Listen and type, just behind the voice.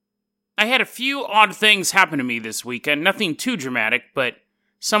I had a few odd things happen to me this weekend. Nothing too dramatic, but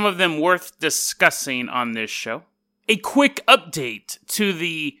some of them worth discussing on this show. A quick update to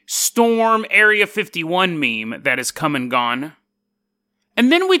the Storm Area 51 meme that has come and gone.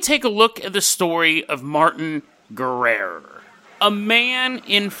 And then we take a look at the story of Martin Guerrer, a man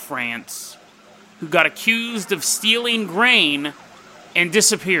in France who got accused of stealing grain and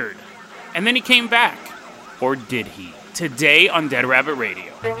disappeared. And then he came back. Or did he? Today on Dead Rabbit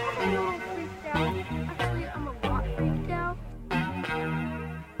Radio.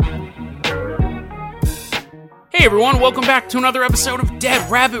 Hey everyone, welcome back to another episode of Dead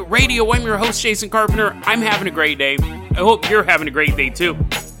Rabbit Radio. I'm your host, Jason Carpenter. I'm having a great day. I hope you're having a great day too.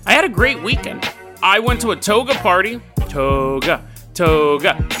 I had a great weekend. I went to a toga party. Toga.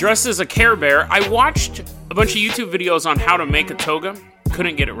 Dressed as a Care Bear. I watched a bunch of YouTube videos on how to make a toga.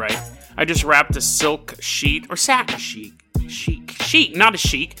 Couldn't get it right. I just wrapped a silk sheet, or satin sheet. Sheet, not a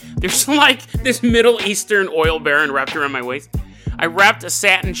chic. There's like this Middle Eastern oil baron wrapped around my waist. I wrapped a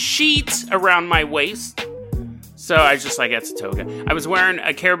satin sheet around my waist. So I was just like, that's a toga. I was wearing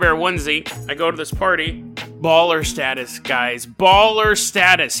a Care Bear onesie. I go to this party. Baller status, guys. Baller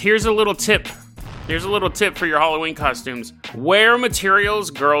status. Here's a little tip. Here's a little tip for your Halloween costumes. Wear materials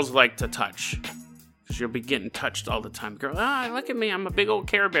girls like to touch. Because you'll be getting touched all the time. Girl, look at me. I'm a big old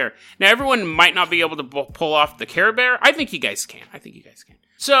Care Bear. Now, everyone might not be able to pull off the Care Bear. I think you guys can.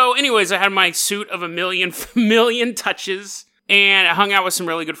 So, anyways, I had my suit of a million touches. And I hung out with some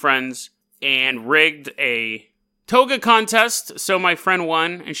really good friends. And rigged a toga contest, so my friend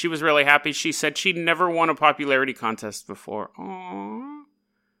won, and she was really happy. She said she'd never won a popularity contest before. Aww.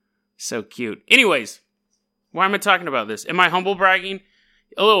 So cute. Anyways, why am I talking about this? Am I humble bragging?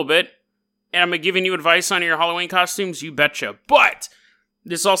 A little bit. And am I giving you advice on your Halloween costumes? You betcha. But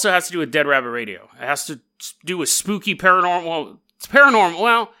this also has to do with Dead Rabbit Radio. It has to do with spooky paranormal. It's paranormal.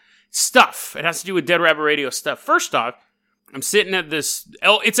 Well, stuff. It has to do with Dead Rabbit Radio stuff. First off, I'm sitting at this,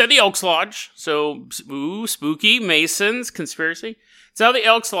 it's at the Elks Lodge, so, spooky, Masons, conspiracy. It's at the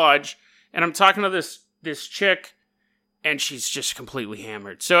Elks Lodge, and I'm talking to this chick, and she's just completely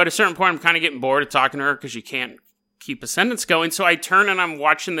hammered. So at a certain point, I'm kind of getting bored of talking to her, because you can't keep a sentence going, so I turn and I'm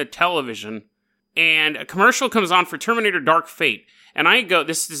watching the television, and a commercial comes on for Terminator Dark Fate, and I go,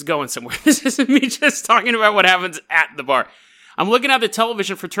 this is going somewhere. This isn't me just talking about what happens at the bar. I'm looking at the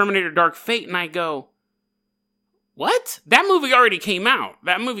television for Terminator Dark Fate, and I go, what? That movie already came out.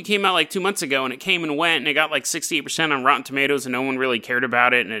 That movie came out like 2 months ago, and it came and went, and it got like 68% on Rotten Tomatoes, and no one really cared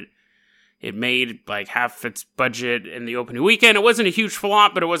about it, and it made like half its budget in the opening weekend. It wasn't a huge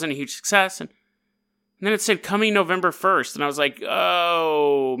flop, but it wasn't a huge success, and then it said coming November 1st, and I was like,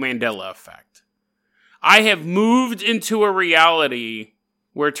 oh, Mandela effect. I have moved into a reality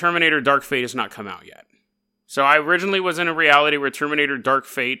where Terminator Dark Fate has not come out yet. So I originally was in a reality where Terminator Dark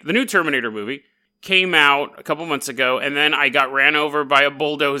Fate, the new Terminator movie, came out a couple months ago, and then I got ran over by a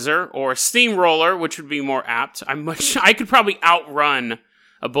bulldozer, or a steamroller, which would be more apt. I could probably outrun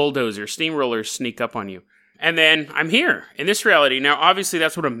a bulldozer. Steamrollers sneak up on you. And then I'm here, in this reality. Now, obviously,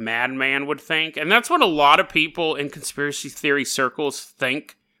 that's what a madman would think, and that's what a lot of people in conspiracy theory circles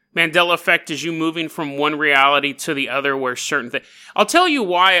think. Mandela effect is you moving from one reality to the other where certain things... I'll tell you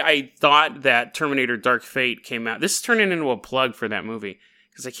why I thought that Terminator Dark Fate came out. This is turning into a plug for that movie,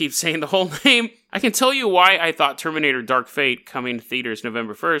 because I keep saying the whole name. I can tell you why I thought Terminator Dark Fate, coming to theaters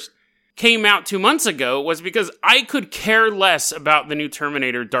November 1st, came out 2 months ago, was because I could care less about the new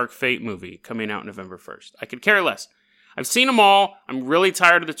Terminator Dark Fate movie coming out November 1st. I could care less. I've seen them all. I'm really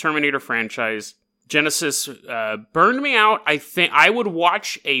tired of the Terminator franchise. Genesis burned me out. I think I would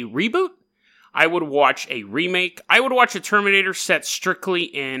watch a reboot. I would watch a remake. I would watch a Terminator set strictly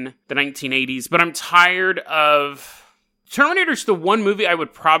in the 1980s, but I'm tired of... Terminator's the one movie I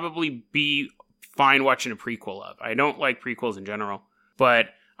would probably be fine watching a prequel of. I don't like prequels in general, but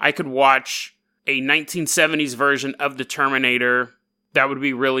I could watch a 1970s version of the Terminator. That would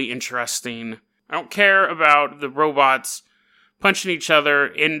be really interesting. I don't care about the robots punching each other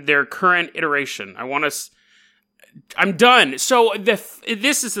in their current iteration. I'm done. So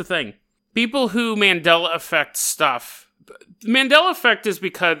this is the thing. People who Mandela effect stuff. The Mandela effect is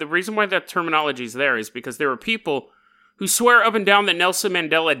because the reason why that terminology is there is because there are people who swear up and down that Nelson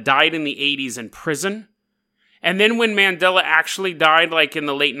Mandela died in the 80s in prison. And then when Mandela actually died, like in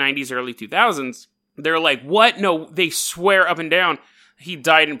the late 90s, early 2000s, they're like, what? No, they swear up and down he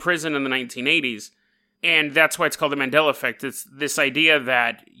died in prison in the 1980s. And that's why it's called the Mandela effect. It's this idea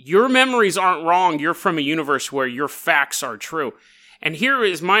that your memories aren't wrong. You're from a universe where your facts are true. And here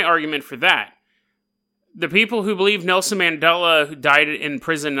is my argument for that. The people who believe Nelson Mandela, who died in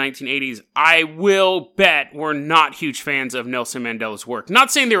prison in the 1980s, I will bet were not huge fans of Nelson Mandela's work.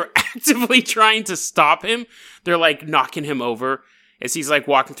 Not saying they were actively trying to stop him. They're like knocking him over as he's like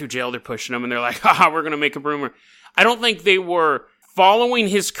walking through jail. They're pushing him and they're like, haha, we're going to make a rumor. I don't think they were following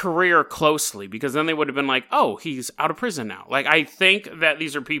his career closely, because then they would have been like, oh, he's out of prison now. Like, I think that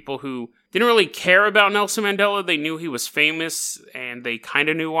these are people who didn't really care about Nelson Mandela. They knew he was famous and they kind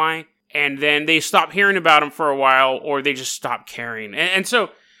of knew why. And then they stopped hearing about him for a while, or they just stopped caring. And so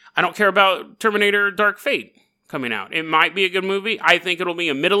I don't care about Terminator Dark Fate coming out. It might be a good movie. I think it'll be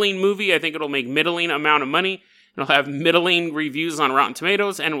a middling movie. I think it'll make middling amount of money. It'll have middling reviews on Rotten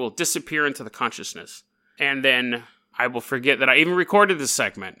Tomatoes, and it will disappear into the consciousness. And then I will forget that I even recorded this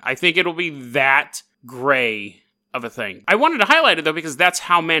segment. I think it'll be that gray of a thing. I wanted to highlight it, though, because that's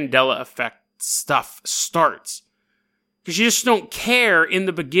how Mandela Effect stuff starts. Because you just don't care in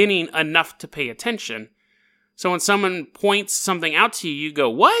the beginning enough to pay attention. So when someone points something out to you, you go,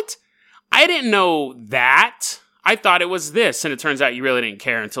 what? I didn't know that. I thought it was this. And it turns out you really didn't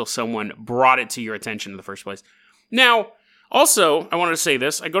care until someone brought it to your attention in the first place. Now, also, I wanted to say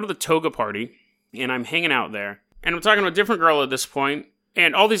this. I go to the toga party, and I'm hanging out there. And I'm talking to a different girl at this point,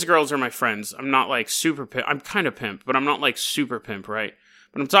 and all these girls are my friends. I'm not like super pimp. I'm kind of pimp, but I'm not like super pimp, right?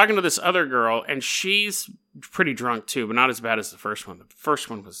 But I'm talking to this other girl, and she's pretty drunk too, but not as bad as the first one. The first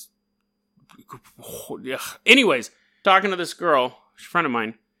one was... Anyways, talking to this girl, she's a friend of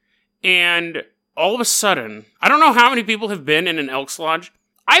mine, and all of a sudden, I don't know how many people have been in an Elks Lodge.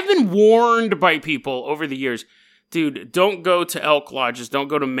 I've been warned by people over the years, dude, don't go to Elk Lodges, don't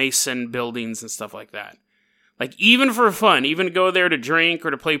go to Mason buildings and stuff like that. Like, even for fun, even go there to drink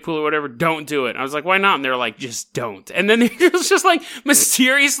or to play pool or whatever, don't do it. I was like, why not? And they're like, just don't. And then they just like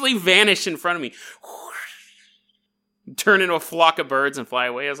mysteriously vanish in front of me. Turn into a flock of birds and fly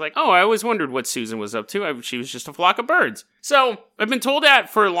away. I was like, oh, I always wondered what Susan was up to. She was just a flock of birds. So, I've been told that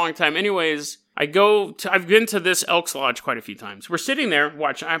for a long time. Anyways, I've been to this Elks Lodge quite a few times. We're sitting there,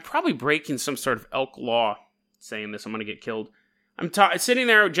 I'm probably breaking some sort of elk law saying this. I'm going to get killed. I'm sitting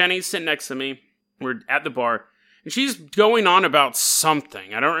there, Jenny's sitting next to me. We're at the bar. And she's going on about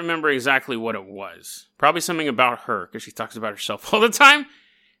something. I don't remember exactly what it was. Probably something about her, because she talks about herself all the time.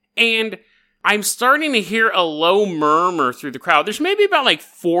 And I'm starting to hear a low murmur through the crowd. There's maybe about like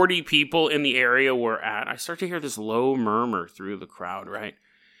 40 people in the area we're at. I start to hear this low murmur through the crowd, right?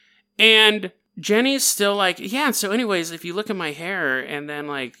 And Jenny's still like, yeah, so anyways, if you look at my hair, and then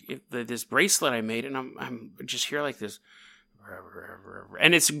like this bracelet I made, and I'm just hear like this...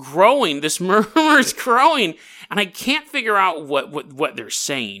 And it's growing. This murmur is growing, and I can't figure out what they're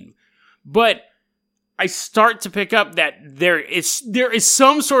saying. But I start to pick up that there is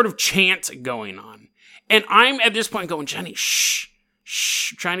some sort of chant going on, and I'm at this point going, Jenny, shh,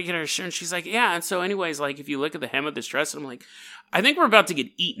 trying to get her to, and she's like, yeah. And so, anyways, like if you look at the hem of this dress, I'm like, I think we're about to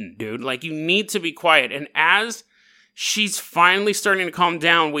get eaten, dude. Like you need to be quiet. And as she's finally starting to calm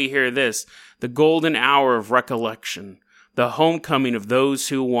down, we hear this: the golden hour of recollection. The homecoming of those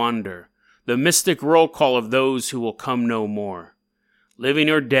who wander, the mystic roll call of those who will come no more. Living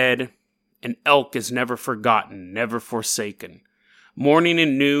or dead, an elk is never forgotten, never forsaken. Morning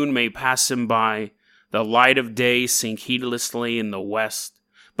and noon may pass him by, the light of day sink heedlessly in the west,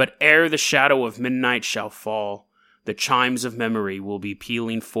 but ere the shadow of midnight shall fall, the chimes of memory will be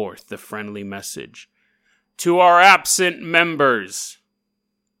pealing forth the friendly message. To our absent members...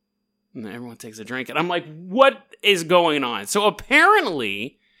 And everyone takes a drink, and I'm like, what is going on? So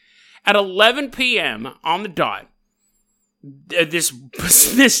apparently, at 11 p.m. on the dot,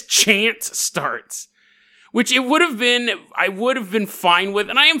 this chant starts, which I would have been fine with,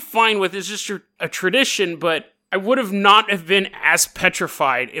 and I am fine with. It's just a tradition, but I would have not have been as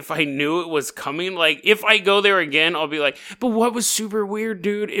petrified if I knew it was coming. Like, if I go there again, I'll be like, but what was super weird,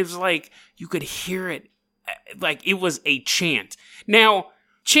 dude, is like, you could hear it, like, it was a chant. Now,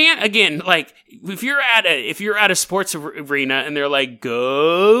 chant again, like if you're at a sports arena and they're like,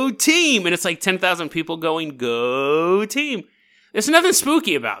 go team, and it's like 10,000 people going, go team. There's nothing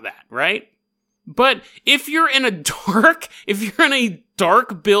spooky about that, right? But if you're in a dark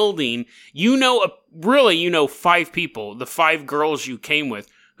building, you know 5 people, the 5 girls you came with,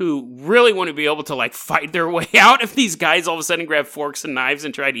 who really want to be able to like fight their way out if these guys all of a sudden grab forks and knives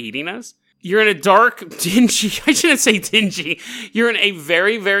and try to eating us. You're in a dark, dingy, I shouldn't say dingy. You're in a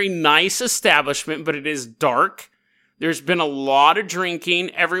very, very nice establishment, but it is dark. There's been a lot of drinking.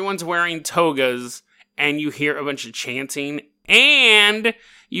 Everyone's wearing togas, and you hear a bunch of chanting, and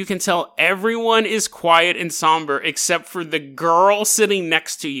you can tell everyone is quiet and somber except for the girl sitting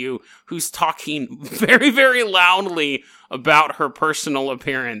next to you who's talking very, very loudly about her personal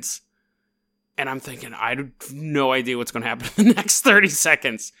appearance. And I'm thinking, I have no idea what's going to happen in the next 30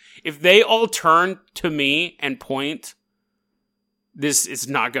 seconds. If they all turn to me and point, this is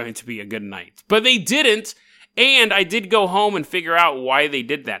not going to be a good night. But they didn't, and I did go home and figure out why they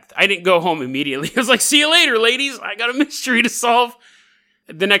did that. I didn't go home immediately. I was like, see you later, ladies. I got a mystery to solve.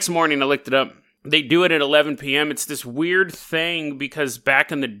 The next morning, I looked it up. They do it at 11 p.m. It's this weird thing because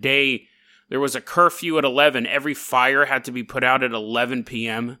back in the day, there was a curfew at 11. Every fire had to be put out at 11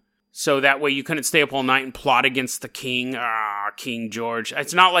 p.m. So that way you couldn't stay up all night and plot against the king. King George.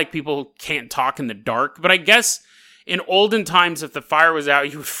 It's not like people can't talk in the dark, but I guess in olden times, if the fire was out,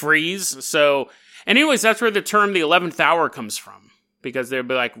 you would freeze. So, and anyways, that's where the term the 11th hour comes from. Because they'd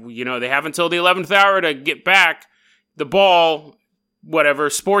be like, they have until the 11th hour to get back the ball, whatever,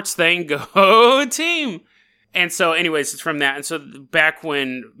 sports thing, go team. And so, anyways, it's from that. And so back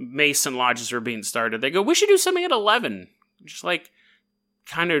when Mason lodges were being started, they go, we should do something at 11. Just like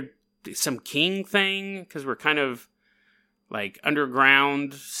kind of some king thing, because we're kind of like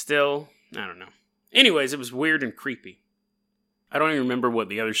underground still. I don't know. Anyways, it was weird and creepy. I don't even remember what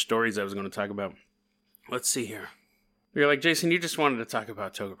the other stories I was going to talk about. Let's see here. You're like, Jason, you just wanted to talk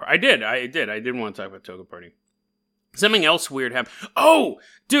about Toga Party. I did. I did want to talk about Toga Party. Something else weird happened. Oh,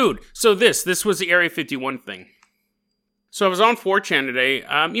 dude. So this was the Area 51 thing. So I was on 4chan today.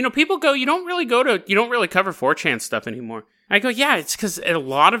 People go, you don't really cover 4chan stuff anymore. I go, yeah, it's because a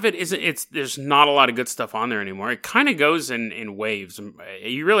lot of it there's not a lot of good stuff on there anymore. It kind of goes in waves.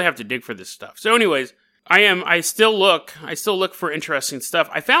 You really have to dig for this stuff. So anyways, I still look for interesting stuff.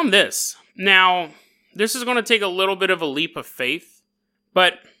 I found this. Now, this is going to take a little bit of a leap of faith,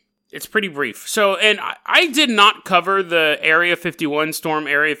 but it's pretty brief. So, and I did not cover the Storm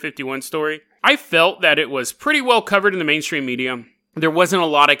Area 51 story. I felt that it was pretty well covered in the mainstream media. There wasn't a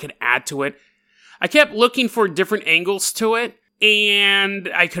lot I could add to it. I kept looking for different angles to it, and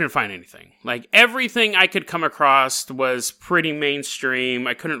I couldn't find anything. Like, everything I could come across was pretty mainstream.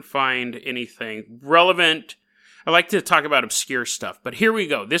 I couldn't find anything relevant. I like to talk about obscure stuff, but here we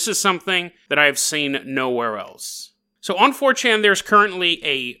go. This is something that I have seen nowhere else. So on 4chan, there's currently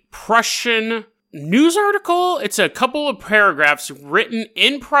a Prussian news article. It's a couple of paragraphs written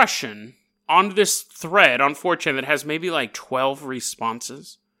in Prussian on this thread on 4chan that has maybe like 12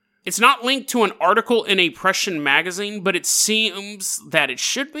 responses. It's not linked to an article in a Prussian magazine, but it seems that it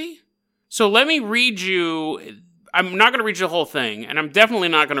should be. So let me read you. I'm not going to read you the whole thing, and I'm definitely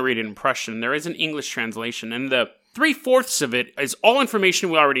not going to read it in Prussian. There is an English translation, and the 3/4 of it is all information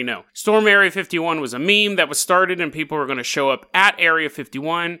we already know. Storm Area 51 was a meme that was started, and people were going to show up at Area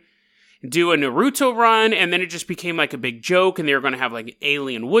 51, do a Naruto run, and then it just became like a big joke, and they were going to have like an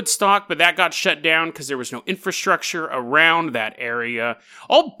alien Woodstock, but that got shut down because there was no infrastructure around that area.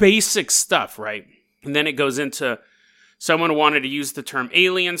 All basic stuff, right? And then it goes into someone wanted to use the term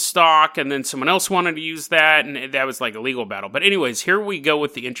alien stock, and then someone else wanted to use that, and that was like a legal battle. But anyways, here we go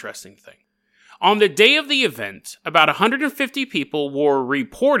with the interesting thing. On the day of the event, about 150 people were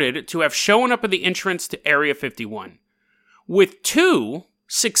reported to have shown up at the entrance to Area 51, with 2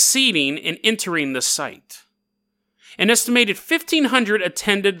 succeeding in entering the site. An estimated 1,500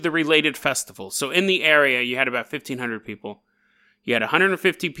 attended the related festival. So in the area, you had about 1,500 people. You had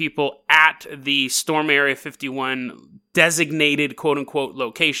 150 people at the Storm Area 51 designated quote-unquote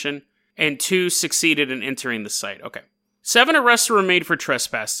location, and 2 succeeded in entering the site. Okay. 7 arrests were made for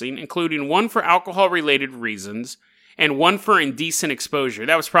trespassing, including 1 for alcohol-related reasons, and 1 for indecent exposure.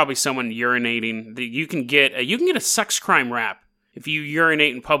 That was probably someone urinating. You can get a sex crime rap if you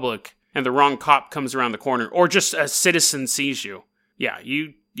urinate in public and the wrong cop comes around the corner, or just a citizen sees you.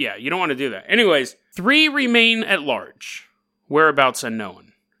 You don't want to do that. Anyways, 3 remain at large, whereabouts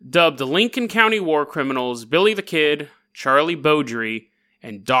unknown, dubbed Lincoln County war criminals Billy the Kid, Charlie Beaudry,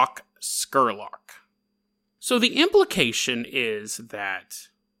 and Doc Scurlock. So the implication is that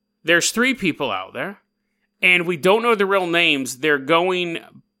there's 3 people out there, and we don't know the real names. They're going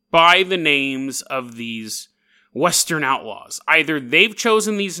by the names of these Western outlaws. Either they've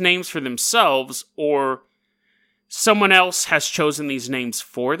chosen these names for themselves, or someone else has chosen these names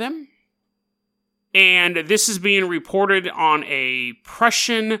for them. And this is being reported on a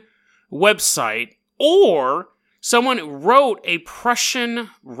Prussian website, or someone wrote a Prussian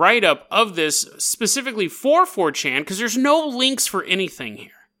write-up of this specifically for 4chan, because there's no links for anything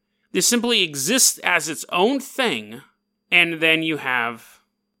here. This simply exists as its own thing, and then you have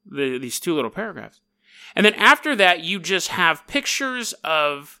these 2 little paragraphs. And then after that, you just have pictures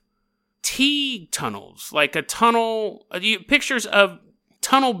of T-tunnels, like a tunnel, pictures of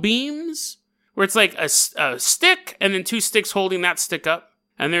tunnel beams, where it's like a stick, and then 2 sticks holding that stick up.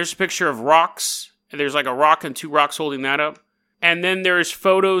 And there's a picture of rocks, and there's like a rock and 2 rocks holding that up. And then there's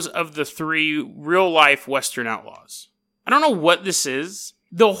photos of the 3 real-life Western outlaws. I don't know what this is.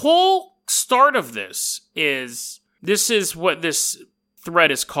 The whole start of this is This is what this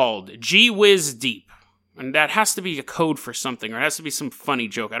thread is called. Gee whiz deep. And that has to be a code for something, or it has to be some funny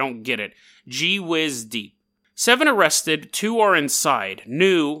joke. I don't get it. Gee whiz deep. 7 arrested, 2 are inside.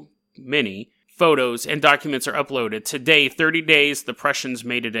 Many photos and documents are uploaded. Today, 30 days, the Prussians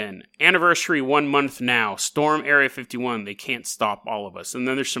made it in. Anniversary 1 month now. Storm Area 51. They can't stop all of us. And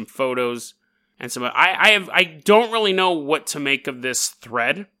then there's some photos and some. I don't really know what to make of this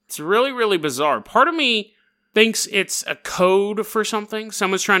thread. It's really, really bizarre. Part of me thinks it's a code for something.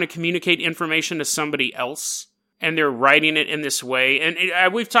 Someone's trying to communicate information to somebody else, and they're writing it in this way.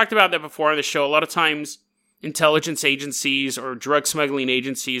 And we've talked about that before on the show. A lot of times, intelligence agencies or drug smuggling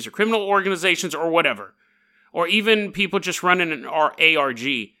agencies or criminal organizations or whatever, or even people just running an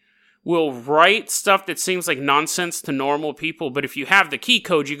ARG, will write stuff that seems like nonsense to normal people. But if you have the key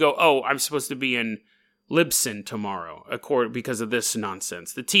code, you go, oh, I'm supposed to be in Libsyn tomorrow, because of this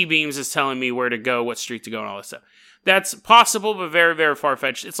nonsense. The T-Beams is telling me where to go, what street to go, and all this stuff. That's possible, but very, very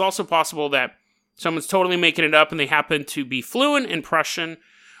far-fetched. It's also possible that someone's totally making it up and they happen to be fluent in Prussian,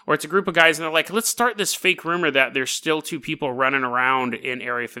 or it's a group of guys and they're like, let's start this fake rumor that there's still 2 people running around in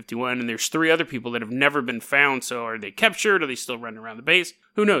Area 51 and there's 3 other people that have never been found. So are they captured? Are they still running around the base?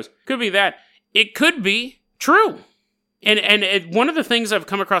 Who knows? Could be that. It could be true. And one of the things I've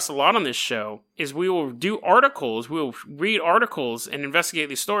come across a lot on this show is we will do articles, we'll read articles and investigate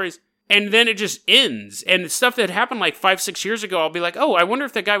these stories, and then it just ends. And stuff that happened like 5-6 years ago, I'll be like, oh, I wonder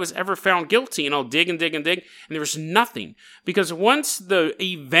if that guy was ever found guilty, and I'll dig and dig and dig, and there's nothing. Because once the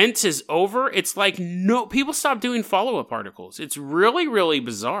event is over, it's like, no, people stop doing follow-up articles. It's really, really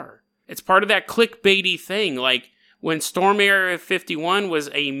bizarre. It's part of that clickbaity thing, like, when Storm Area 51 was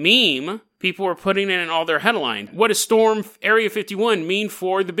a meme, people were putting it in all their headlines. What does Storm Area 51 mean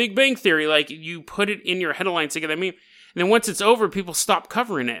for the Big Bang Theory? Like, you put it in your headlines to get that meme. And then once it's over, people stop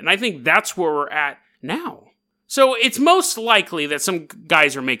covering it. And I think that's where we're at now. So it's most likely that some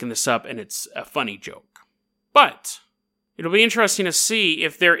guys are making this up and it's a funny joke. But it'll be interesting to see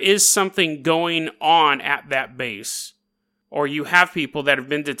if there is something going on at that base, or you have people that have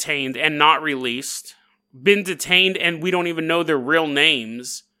been detained and not released, been detained and we don't even know their real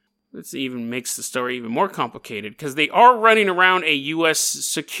names. This even makes the story even more complicated because they are running around a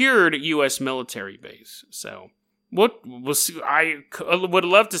secured U.S. military base. So we'll see. I would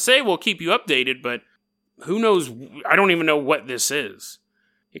love to say we'll keep you updated, but who knows? I don't even know what this is.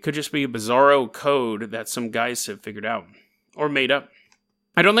 It could just be a bizarro code that some guys have figured out or made up.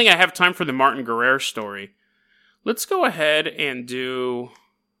 I don't think I have time for the Martin Guerrero story. Let's go ahead and do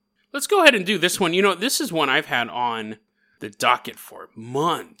this one. You know, this is one I've had on the docket for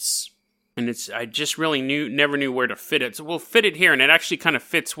months. And I just really never knew where to fit it. So we'll fit it here, and it actually kind of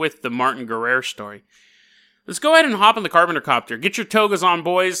fits with the Martin Guerrero story. Let's go ahead and hop in the Carpenter Copter. Get your togas on,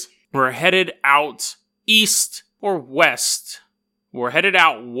 boys. We're headed out east or west. We're headed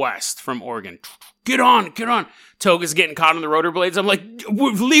out west from Oregon. Get on. Toga's getting caught on the rotor blades. I'm like,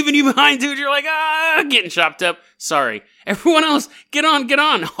 we're leaving you behind, dude. You're like, getting chopped up. Sorry. Everyone else, get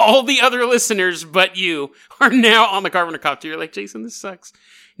on. All the other listeners but you are now on the Carpenter Copter. You're like, Jason, this sucks.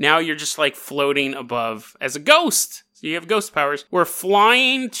 Now you're just like floating above as a ghost. So you have ghost powers. We're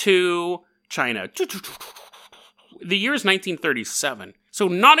flying to China. The year is 1937. So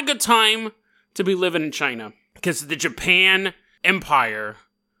not a good time to be living in China because the Japan Empire,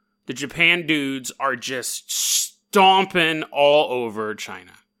 the Japan dudes are just stomping all over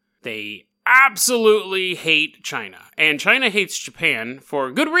China. They absolutely hate China. And China hates Japan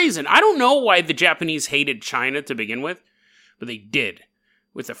for good reason. I don't know why the Japanese hated China to begin with, but they did.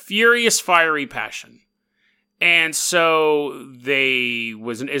 With a furious, fiery passion. And so it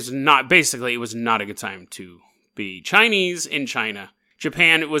was not a good time to be Chinese in China.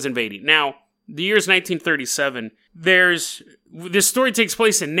 Japan was invading. Now, the year is 1937. This story takes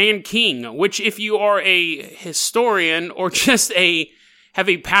place in Nanking, which if you are a historian or just have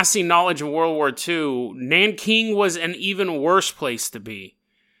a passing knowledge of World War II, Nanking was an even worse place to be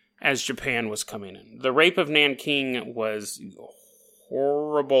as Japan was coming in. The rape of Nanking was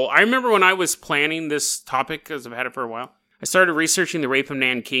horrible. I remember when I was planning this topic, because I've had it for a while, I started researching the rape of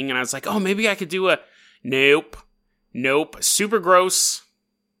Nanking, and I was like, oh, maybe I could do Nope. Super gross.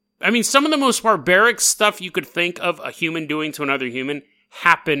 I mean, some of the most barbaric stuff you could think of a human doing to another human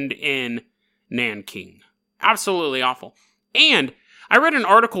happened in Nanking. Absolutely awful. And I read an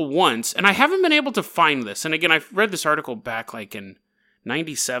article once, and I haven't been able to find this. And again, I read this article back like in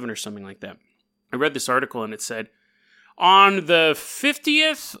 97 or something like that. I read this article, and it said, on the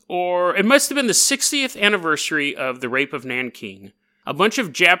 50th, or it must have been the 60th anniversary of the rape of Nanking, a bunch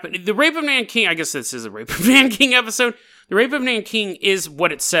of the rape of Nanking, I guess this is a rape of Nanking episode, The rape of Nanking is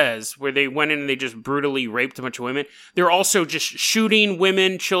what it says, where they went in and they just brutally raped a bunch of women. They're also just shooting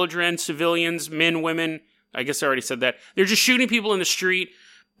women, children, civilians, men, women. I guess I already said that. They're just shooting people in the street,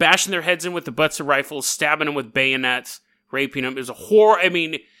 bashing their heads in with the butts of rifles, stabbing them with bayonets, raping them. It was a horror. I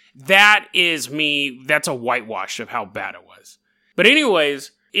mean, that is me. That's a whitewash of how bad it was. But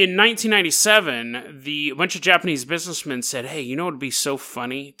anyways, in 1997, a bunch of Japanese businessmen said, hey, you know what would be so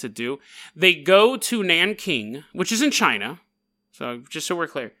funny to do? They go to Nanking, which is in China. So just so we're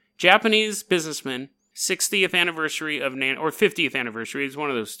clear, Japanese businessmen, 60th anniversary of or 50th anniversary, it's one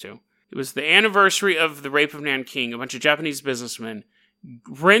of those two. It was the anniversary of the rape of Nanking. A bunch of Japanese businessmen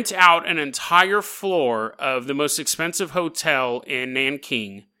rent out an entire floor of the most expensive hotel in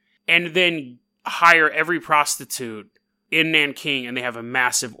Nanking and then hire every prostitute in Nanking, and they have a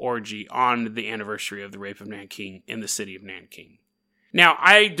massive orgy on the anniversary of the rape of Nanking in the city of Nanking. Now,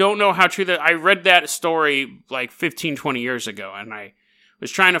 I don't know how true that. I read that story like 15, 20 years ago, and I was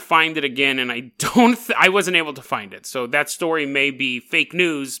trying to find it again, and I wasn't able to find it. So that story may be fake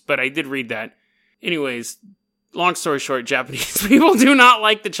news, but I did read that. Anyways, long story short, Japanese people do not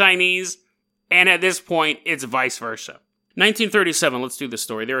like the Chinese, and at this point, it's vice versa. 1937, let's do this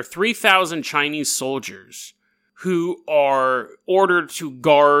story. There are 3,000 Chinese soldiers who are ordered to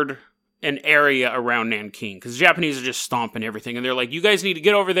guard an area around Nanking, because the Japanese are just stomping everything, and they're like, you guys need to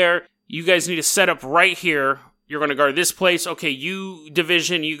get over there, you guys need to set up right here, you're going to guard this place, okay, you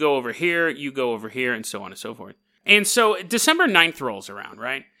division, you go over here, and so on and so forth. And so December 9th rolls around,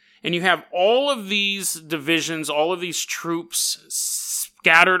 right? And you have all of these divisions, all of these troops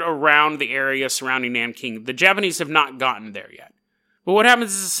scattered around the area surrounding Nanking. The Japanese have not gotten there yet. But what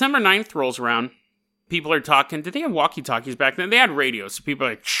happens is December 9th rolls around, people are talking. Did they have walkie-talkies back then? They had radios. So people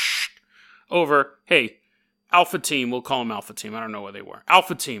are like, shh, over, hey, Alpha Team, we'll call them Alpha Team. I don't know what they were.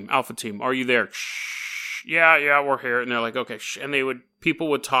 Alpha Team, are you there? Shh, yeah, we're here. And they're like, okay, shh. And people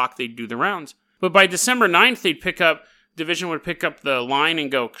would talk, they'd do the rounds. But by December 9th, division would pick up the line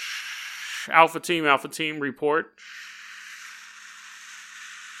and go, shh, Alpha Team, report.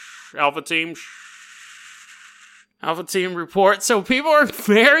 Shh, Alpha Team, report. So people are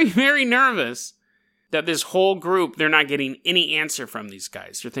very, very nervous that this whole group, they're not getting any answer from these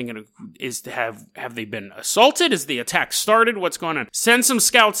guys. They're thinking, have they been assaulted? Is the attack started? What's going on? Send some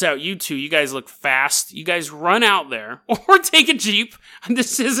scouts out. You two, you guys look fast. You guys run out there or take a Jeep.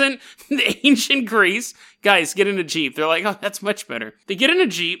 This isn't the ancient Greece. Guys, get in a Jeep. They're like, oh, that's much better. They get in a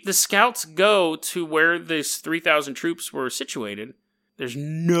Jeep. The scouts go to where this 3,000 troops were situated. There's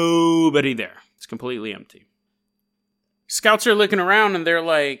nobody there. It's completely empty. Scouts are looking around and they're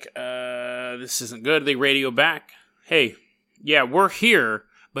like, this isn't good. They radio back. Hey, yeah, we're here,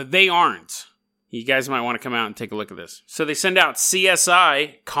 but they aren't. You guys might want to come out and take a look at this. So they send out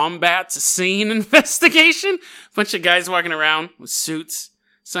CSI, Combat Scene Investigation. A bunch of guys walking around with suits,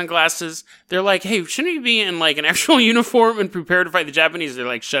 sunglasses. They're like, hey, shouldn't you be in like an actual uniform and prepare to fight the Japanese? They're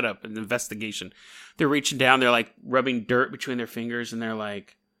like, shut up, an investigation. They're reaching down. They're like rubbing dirt between their fingers. And they're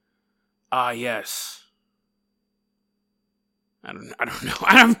like, yes. I don't know.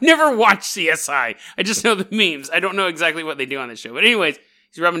 I've never watched CSI. I just know the memes. I don't know exactly what they do on this show. But anyways,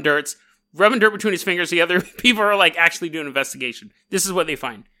 he's rubbing dirt between his fingers. The other people are like actually doing an investigation. This is what they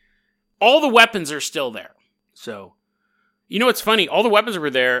find. All the weapons are still there. So, you know what's funny? All the weapons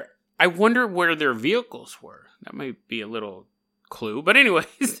were there. I wonder where their vehicles were. That might be a little clue. But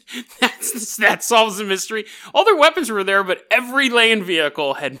anyways, that solves the mystery. All their weapons were there, but every land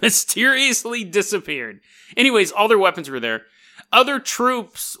vehicle had mysteriously disappeared. Anyways, all their weapons were there. Other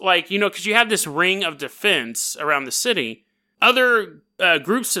troops, because you have this ring of defense around the city, other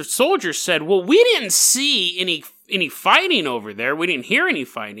groups of soldiers said, well, we didn't see any fighting over there. We didn't hear any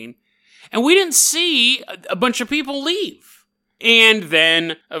fighting. And we didn't see a bunch of people leave. And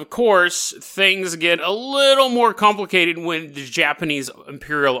then, of course, things get a little more complicated when the Japanese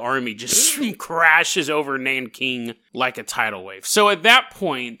Imperial Army just crashes over Nanking like a tidal wave. So at that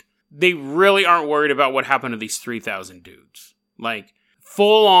point, they really aren't worried about what happened to these 3,000 dudes. Like,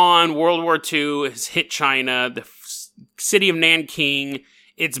 full-on World War II has hit China, the city of Nanking,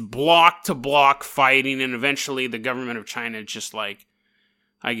 it's block-to-block fighting, and eventually the government of China is just like,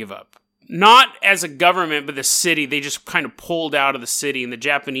 I give up. Not as a government, but the city, they just kind of pulled out of the city, and the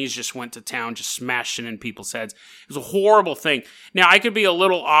Japanese just went to town, just smashing in people's heads. It was a horrible thing. Now, I could be a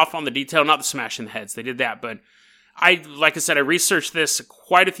little off on the detail, not the smashing the heads, they did that, but like I said, I researched this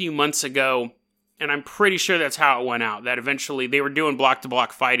quite a few months ago, and I'm pretty sure that's how it went out, that eventually they were doing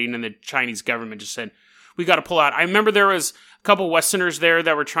block-to-block fighting, and the Chinese government just said, we got to pull out. I remember there was a couple Westerners there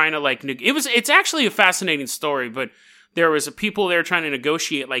that were trying to, it's actually a fascinating story, but there was people there trying to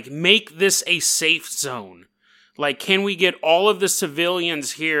negotiate, make this a safe zone. Like, can we get all of the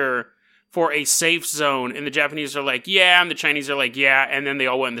civilians here for a safe zone? And the Japanese are like, yeah, and the Chinese are like, yeah, and then they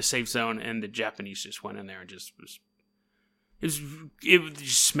all went in the safe zone, and the Japanese just went in there and just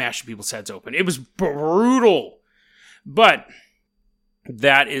smashed people's heads open. It was brutal. But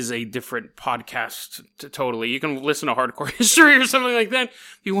that is a different podcast totally. You can listen to Hardcore History or something like that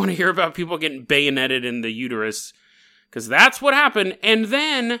if you want to hear about people getting bayoneted in the uterus, because that's what happened. And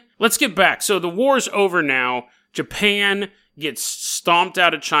then, let's get back. So the war's over now. Japan gets stomped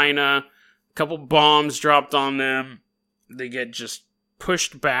out of China. A couple bombs dropped on them. They get just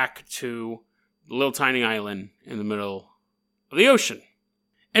pushed back to a little tiny island in the middle of the ocean.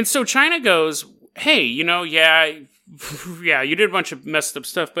 And so China goes, hey, yeah, you did a bunch of messed up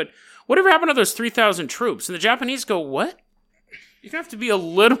stuff, but whatever happened to those 3,000 troops? And the Japanese go, what? You're going to have to be a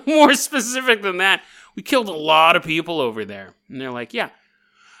little more specific than that. We killed a lot of people over there. And they're like, yeah.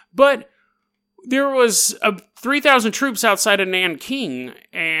 But there was 3,000 troops outside of Nanking,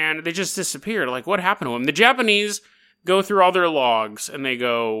 and they just disappeared. Like, what happened to them? The Japanese go through all their logs, and they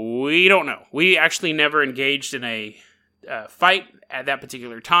go, we don't know. We actually never engaged in a fight at that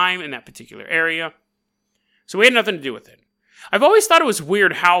particular time in that particular area. So we had nothing to do with it. I've always thought it was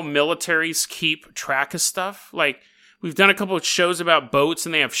weird how militaries keep track of stuff. Like, we've done a couple of shows about boats,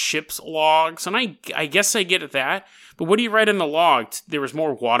 and they have ship's logs, and I guess I get that. But what do you write in the log? There was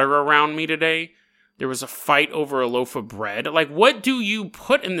more water around me today. There was a fight over a loaf of bread. Like, what do you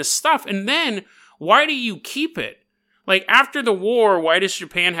put in this stuff? And then, why do you keep it? Like, after the war, why does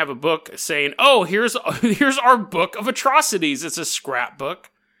Japan have a book saying, oh, here's our book of atrocities? It's a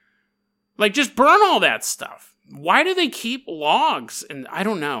scrapbook. Like, just burn all that stuff. Why do they keep logs? And I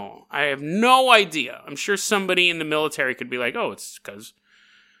don't know. I have no idea. I'm sure somebody in the military could be like, oh, it's because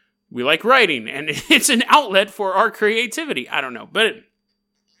we like writing, and it's an outlet for our creativity. I don't know. But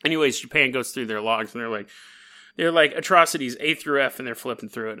anyways, Japan goes through their logs, and they're like atrocities A through F, and they're flipping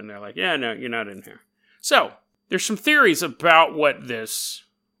through it, and they're like, yeah, no, you're not in here. So, there's some theories about what this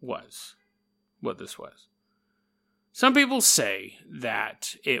was. Some people say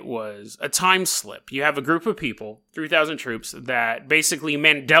that it was a time slip. You have a group of people, 3,000 troops, that basically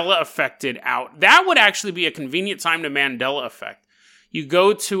Mandela affected out. That would actually be a convenient time to Mandela effect. You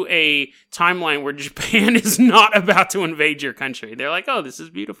go to a timeline where Japan is not about to invade your country. They're like, oh, this is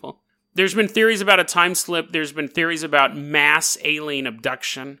beautiful. There's been theories about a time slip. There's been theories about mass alien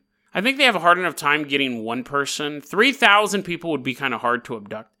abduction. I think they have a hard enough time getting one person. 3,000 people would be kind of hard to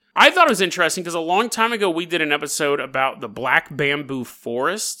abduct. I thought it was interesting because a long time ago we did an episode about the Black Bamboo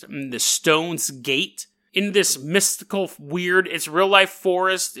Forest and the Stone's Gate. In this mystical, weird, it's real life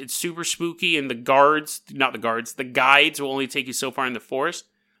forest, it's super spooky, and the guides will only take you so far in the forest.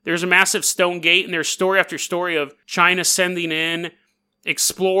 There's a massive stone gate, and there's story after story of China sending in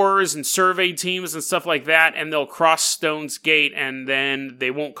explorers and survey teams and stuff like that, and they'll cross Stone's Gate, and then they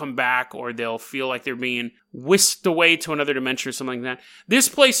won't come back, or they'll feel like they're being whisked away to another dimension or something like that. This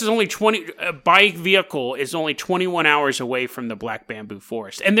place is only by vehicle is only 21 hours away from the Black Bamboo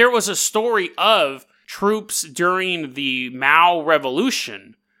Forest. And there was a story of troops during the Mao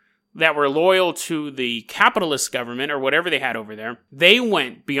Revolution that were loyal to the capitalist government or whatever they had over there. They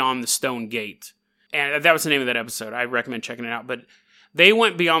went beyond the Stone Gate. And that was the name of that episode. I recommend checking it out. But they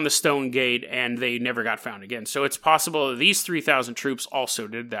went beyond the Stone Gate and they never got found again. So it's possible that these 3,000 troops also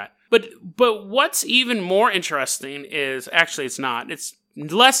did that. But what's even more interesting is, actually it's not. It's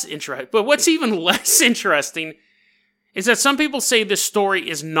less interesting. But what's even less interesting is that some people say this story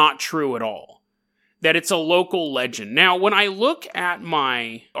is not true at all. That it's a local legend. Now, when I look at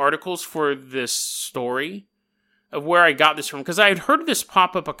my articles for this story, of where I got this from, because I had heard this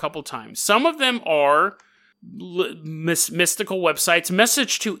pop up a couple times. Some of them are mystical websites.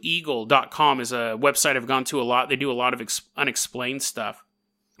 Message2Eagle.com is a website I've gone to a lot. They do a lot of unexplained stuff.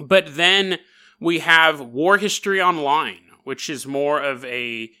 But then we have War History Online, which is more of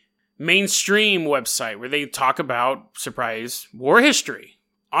a mainstream website where they talk about, surprise, war history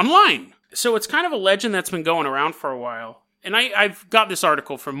online. So it's kind of a legend that's been going around for a while. And I've got this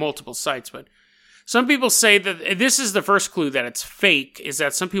article from multiple sites, but some people say that this is the first clue that it's fake, is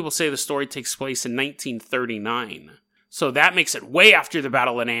that some people say the story takes place in 1939. So that makes it way after the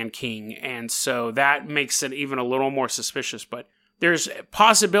Battle of Nanking, and so that makes it even a little more suspicious. But there's a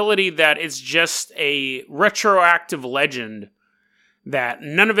possibility that it's just a retroactive legend, that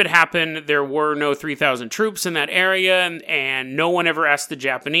none of it happened, there were no 3,000 troops in that area, and no one ever asked the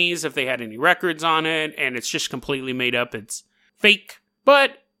Japanese if they had any records on it, and it's just completely made up, it's fake.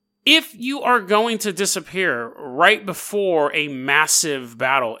 But if you are going to disappear right before a massive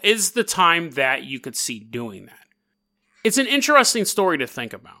battle, is the time that you could see doing that. It's an interesting story to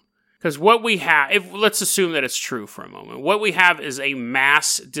think about, Because what we have, let's assume that it's true for a moment. What we have is a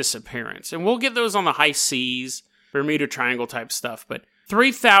mass disappearance. And we'll get those on the high seas, Bermuda Triangle type stuff. But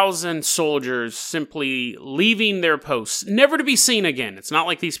 3,000 soldiers simply leaving their posts, never to be seen again. It's not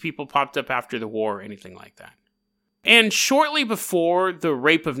like these people popped up after the war or anything like that. And shortly before the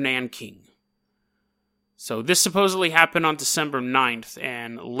rape of Nanking. So this supposedly happened on December 9th.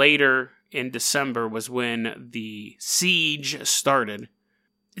 And later in December was when the siege started.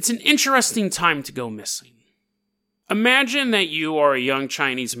 It's an interesting time to go missing. Imagine that you are a young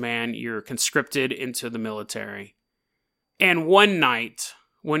Chinese man, you're conscripted into the military, and one night,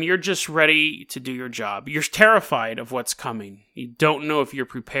 when you're just ready to do your job, you're terrified of what's coming. You don't know if you're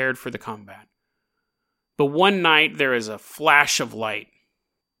prepared for the combat. But one night, there is a flash of light,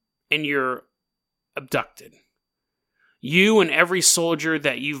 and you're abducted. You and every soldier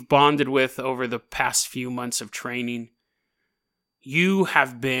that you've bonded with over the past few months of training, you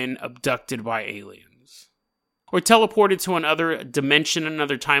have been abducted by aliens. Or teleported to another dimension,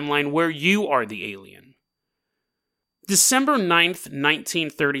 another timeline, where you are the alien. December 9th,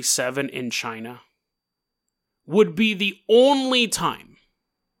 1937 in China would be the only time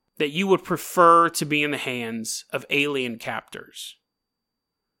that you would prefer to be in the hands of alien captors.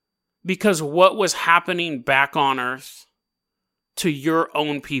 Because what was happening back on Earth to your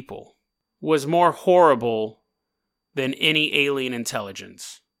own people was more horrible than any alien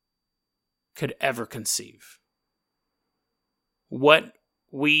intelligence could ever conceive. What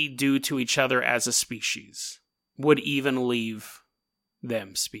we do to each other as a species would even leave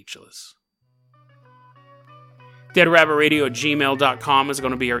them speechless. DeadRabbitRadio@gmail.com is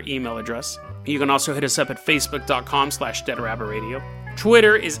going to be our email address. You can also hit us up at Facebook.com/DeadRabbitRadio.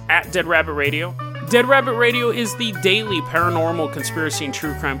 Twitter is @DeadRabbitRadio. Dead Rabbit Radio is the daily paranormal, conspiracy, and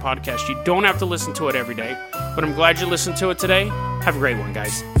true crime podcast. You don't have to listen to it every day, but I'm glad you listened to it today. Have a great one,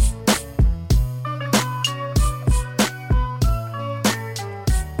 guys.